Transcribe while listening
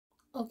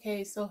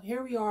Okay, so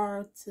here we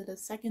are to the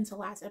second to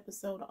last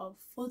episode of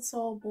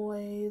Futsal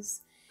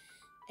Boys,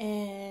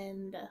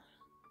 and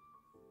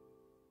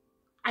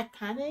I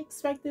kind of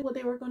expected what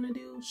they were going to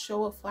do,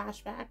 show a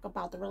flashback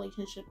about the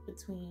relationship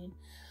between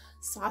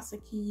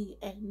Sasaki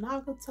and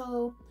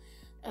Nagato.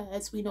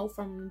 As we know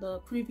from the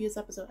previous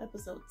episode,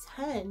 episode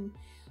 10,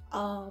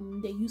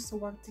 they used to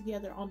work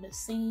together on the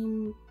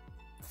same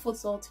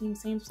futsal team,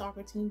 same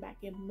soccer team back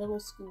in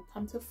middle school.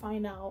 Come to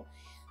find out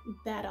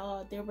that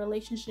their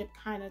relationship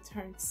kind of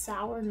turned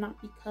sour,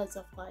 not because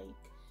of like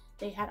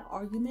they had an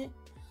argument,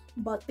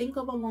 but think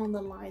of along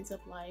the lines of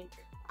like,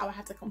 I would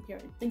have to compare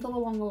it. Think of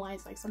along the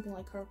lines like something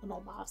like Kuroko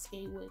no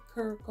Basuke with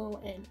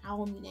Kuroko and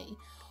Aomine,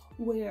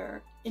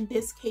 where in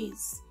this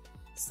case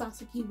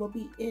Sasaki will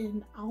be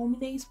in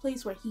Aomine's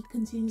place where he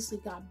continuously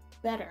got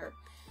better.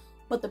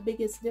 But the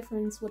biggest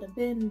difference would have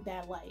been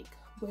that like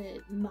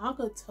with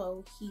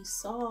Nagato, he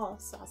saw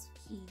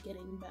Sasaki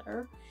getting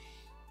better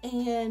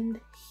and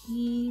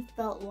he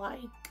felt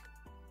like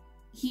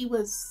he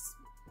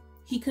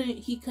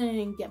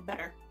couldn't get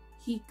better.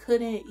 He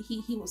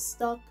was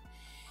stuck,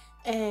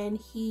 and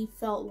he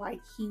felt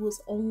like he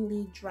was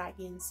only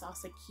dragging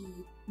Sasaki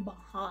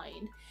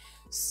behind.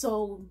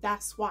 So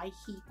that's why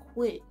he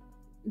quit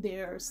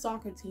their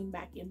soccer team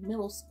back in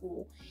middle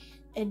school.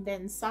 And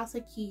then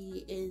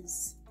Sasaki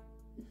is,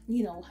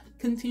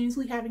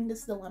 continuously having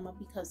this dilemma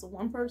because the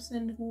one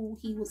person who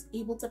he was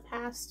able to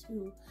pass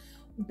to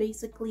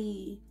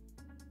basically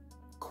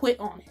quit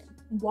on him,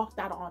 walked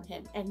out on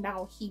him, and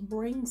now he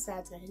brings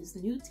that to his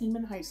new team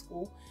in high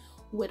school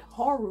with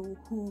Haru,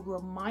 who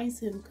reminds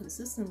him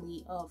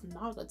consistently of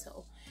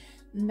Nagato.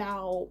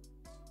 Now,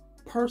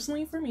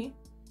 personally for me,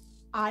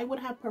 I would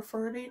have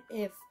preferred it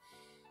if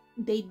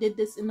they did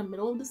this in the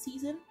middle of the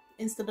season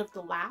instead of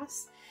the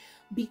last,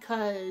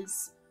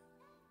 because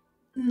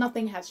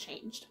nothing has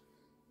changed.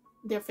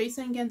 They're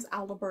facing against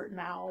Albert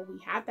now. We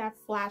had that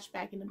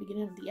flashback in the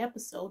beginning of the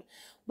episode,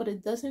 but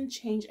it doesn't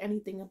change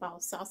anything about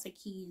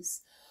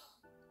Sasaki's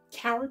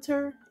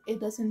character.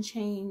 It doesn't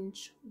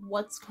change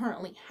what's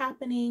currently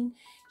happening.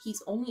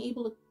 He's only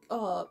able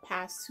to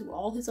pass to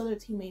all his other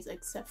teammates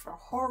except for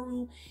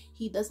Haru.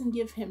 He doesn't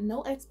give him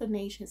no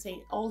explanation,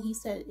 saying all he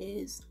said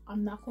is,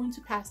 I'm not going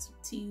to pass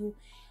it to you.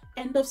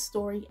 End of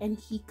story. And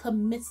he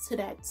commits to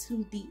that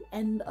to the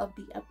end of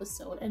the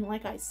episode. And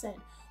like I said,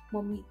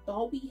 when we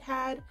thought we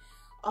had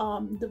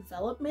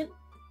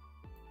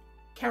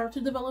character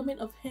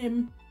development of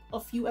him a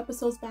few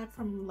episodes back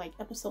from like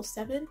episode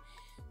 7,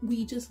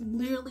 we just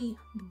literally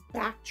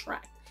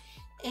backtracked,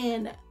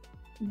 and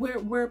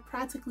we're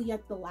practically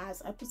at the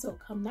last episode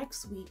come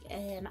next week.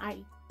 And I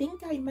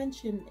think I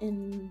mentioned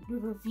in the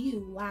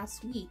review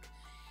last week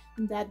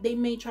that they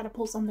may try to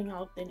pull something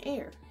out of thin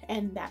air,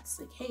 and that's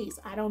the case.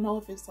 I don't know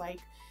if it's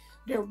like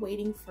they're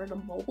waiting for the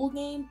mobile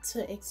game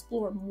to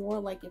explore more,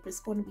 like if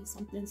it's going to be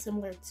something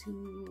similar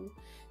to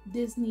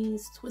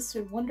Disney's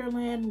Twisted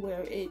Wonderland,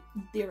 where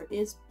there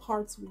is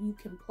parts where you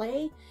can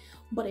play,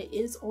 but it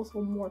is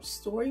also more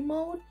story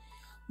mode.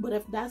 But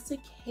if that's the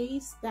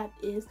case, that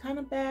is kind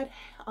of bad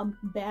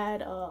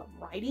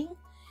writing,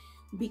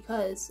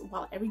 because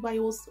while everybody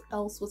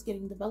else was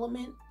getting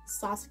development,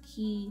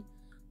 Sasaki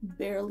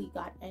barely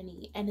got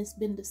any, and it's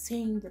been the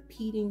same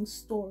repeating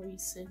story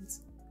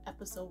since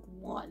episode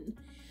 1.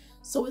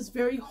 So it's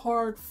very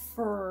hard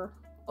for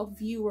a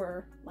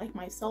viewer like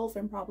myself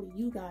and probably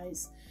you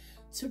guys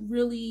to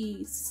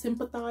really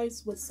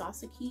sympathize with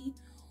Sasaki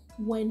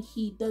when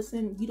you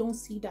don't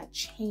see that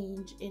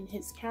change in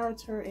his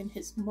character and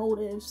his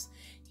motives.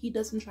 He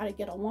doesn't try to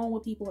get along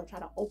with people or try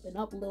to open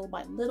up little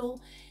by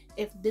little.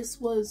 If this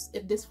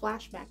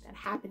flashback that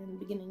happened in the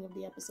beginning of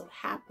the episode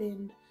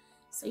happened,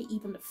 say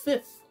even the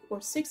 5th or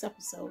 6th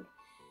episode,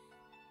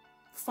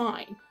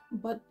 fine.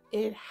 But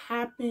it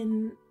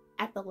happened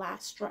at the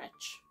last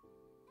stretch,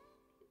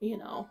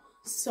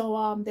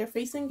 So they're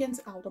facing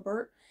against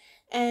Aldebert,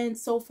 and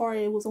so far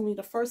it was only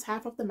the first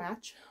half of the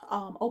match.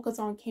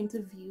 Okazan came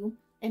to view,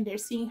 and they're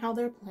seeing how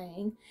they're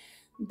playing.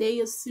 They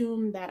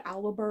assume that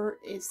Aldebert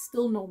is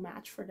still no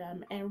match for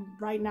them, and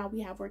right now we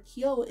have where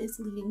Kyo is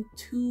leading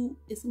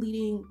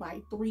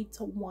by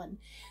 3-1.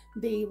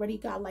 They already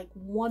got like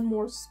one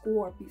more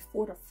score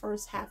before the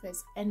first half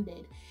has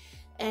ended,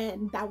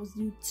 and that was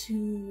due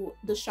to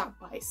the shot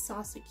by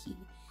Sasaki.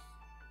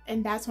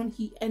 And that's when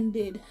he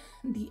ended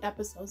the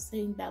episode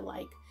saying that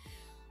like,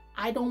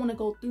 I don't want to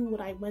go through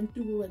what I went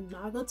through with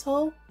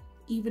Nagato,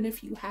 even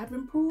if you have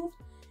improved,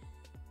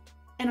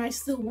 and I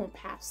still won't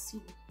pass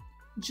you.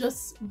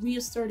 Just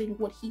reasserting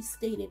what he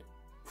stated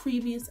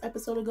previous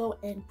episode ago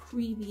and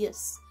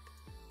previous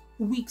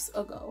weeks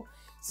ago.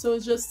 So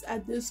it's just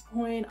at this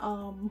point,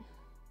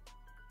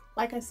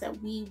 like I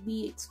said,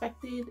 we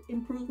expected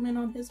improvement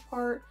on his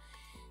part,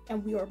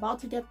 and we were about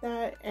to get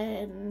that,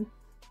 and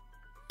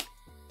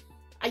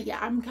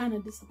I'm kind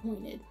of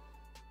disappointed.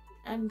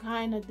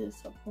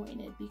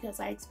 Because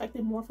I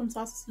expected more from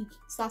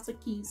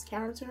Sasaki's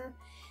character,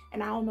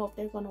 and I don't know if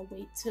they're gonna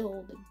wait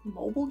till the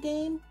mobile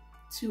game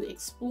to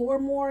explore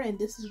more, and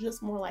this is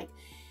just more like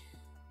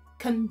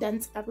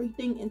condense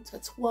everything into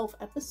 12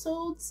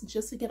 episodes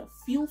just to get a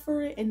feel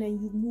for it, and then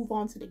you move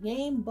on to the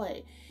game.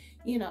 But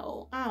you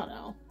know, I don't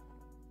know,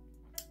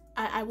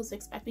 I was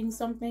expecting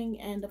something,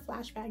 and the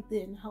flashback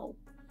didn't help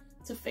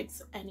to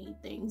fix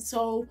anything.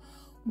 So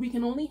we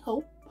can only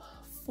hope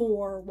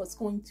for what's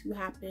going to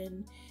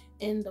happen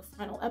in the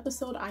final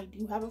episode. I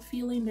do have a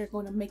feeling they're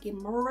going to make it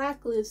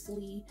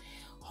miraculously.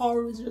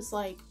 Haru is just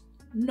like,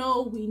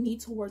 no, we need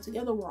to work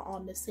together, we're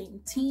on the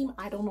same team,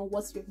 I don't know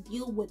what's your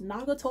deal with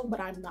Nagato, but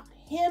I'm not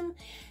him,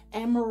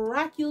 and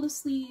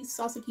miraculously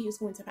Sasaki is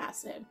going to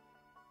pass him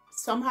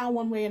somehow,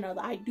 one way or another.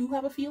 I do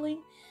have a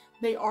feeling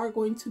they are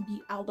going to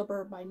beat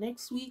Aldebert by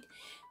next week,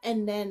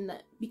 and then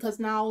because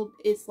now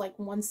it's like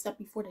one step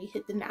before they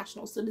hit the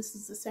nationals, so this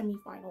is the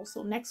semifinal.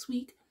 So next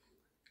week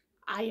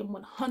I am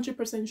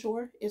 100%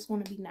 sure it's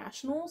going to be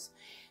nationals,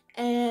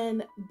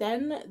 and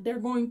then they're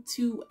going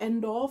to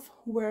end off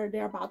where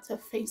they're about to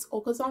face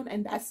Okazan,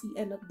 and that's the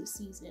end of the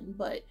season.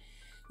 But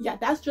yeah,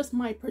 that's just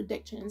my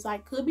predictions. I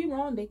could be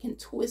wrong. They can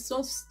twist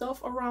some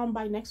stuff around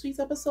by next week's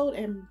episode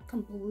and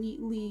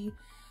completely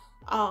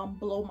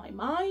blow my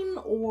mind,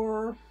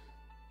 or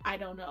I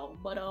don't know.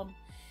 But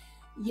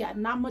yeah,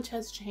 not much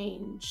has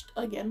changed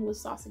again with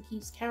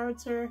Sasaki's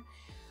character.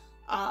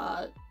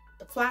 The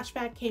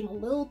flashback came a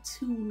little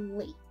too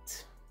late,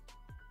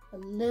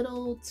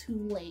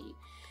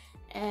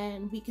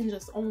 and we can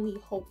just only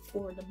hope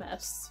for the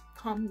best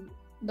come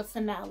the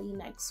finale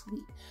next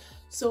week.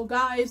 So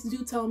guys,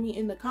 do tell me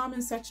in the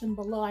comment section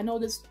below. I know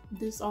this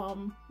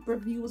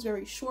review was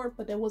very short,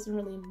 but there wasn't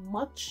really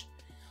much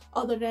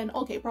other than,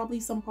 okay,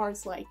 probably some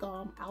parts like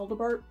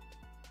Aldebert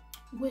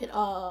with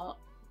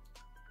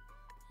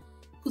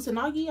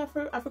Kusanagi,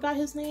 I forgot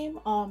his name,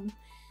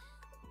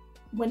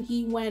 when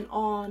he went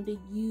on the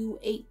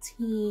U8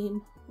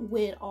 team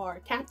with our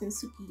captain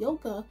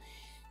Tsukioka.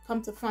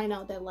 Come to find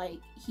out that like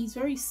he's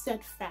very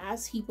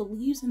steadfast, he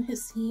believes in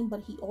his team,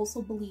 but he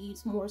also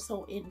believes more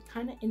so in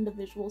kind of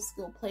individual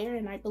skill player,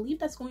 and I believe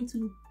that's going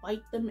to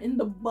bite them in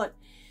the butt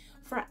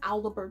for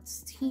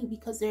Aldebert's team,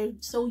 because they're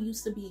so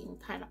used to being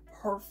kind of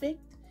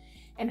perfect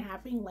and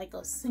having like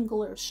a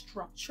singular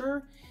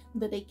structure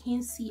that they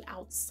can't see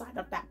outside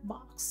of that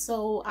box.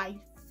 So I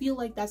feel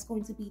like that's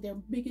going to be their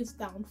biggest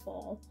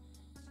downfall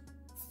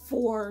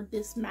for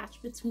this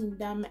match between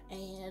them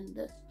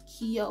and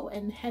Kyo,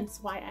 and hence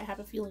why I have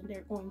a feeling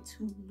they're going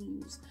to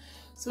lose.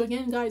 So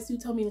again, guys, do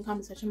tell me in the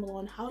comment section below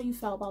on how you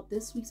felt about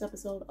this week's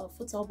episode of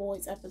Futsal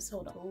Boys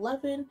episode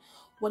 11.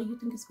 What do you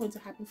think is going to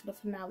happen for the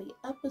finale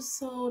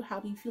episode? How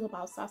do you feel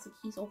about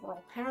Sasaki's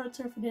overall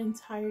character for the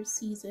entire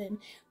season?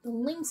 The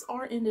links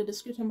are in the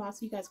description box,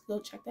 so you guys can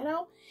go check that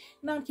out.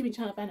 Now I'm keeping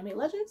channel of Anime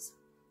Legends,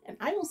 and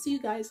I will see you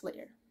guys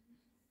later.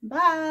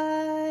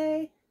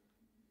 Bye!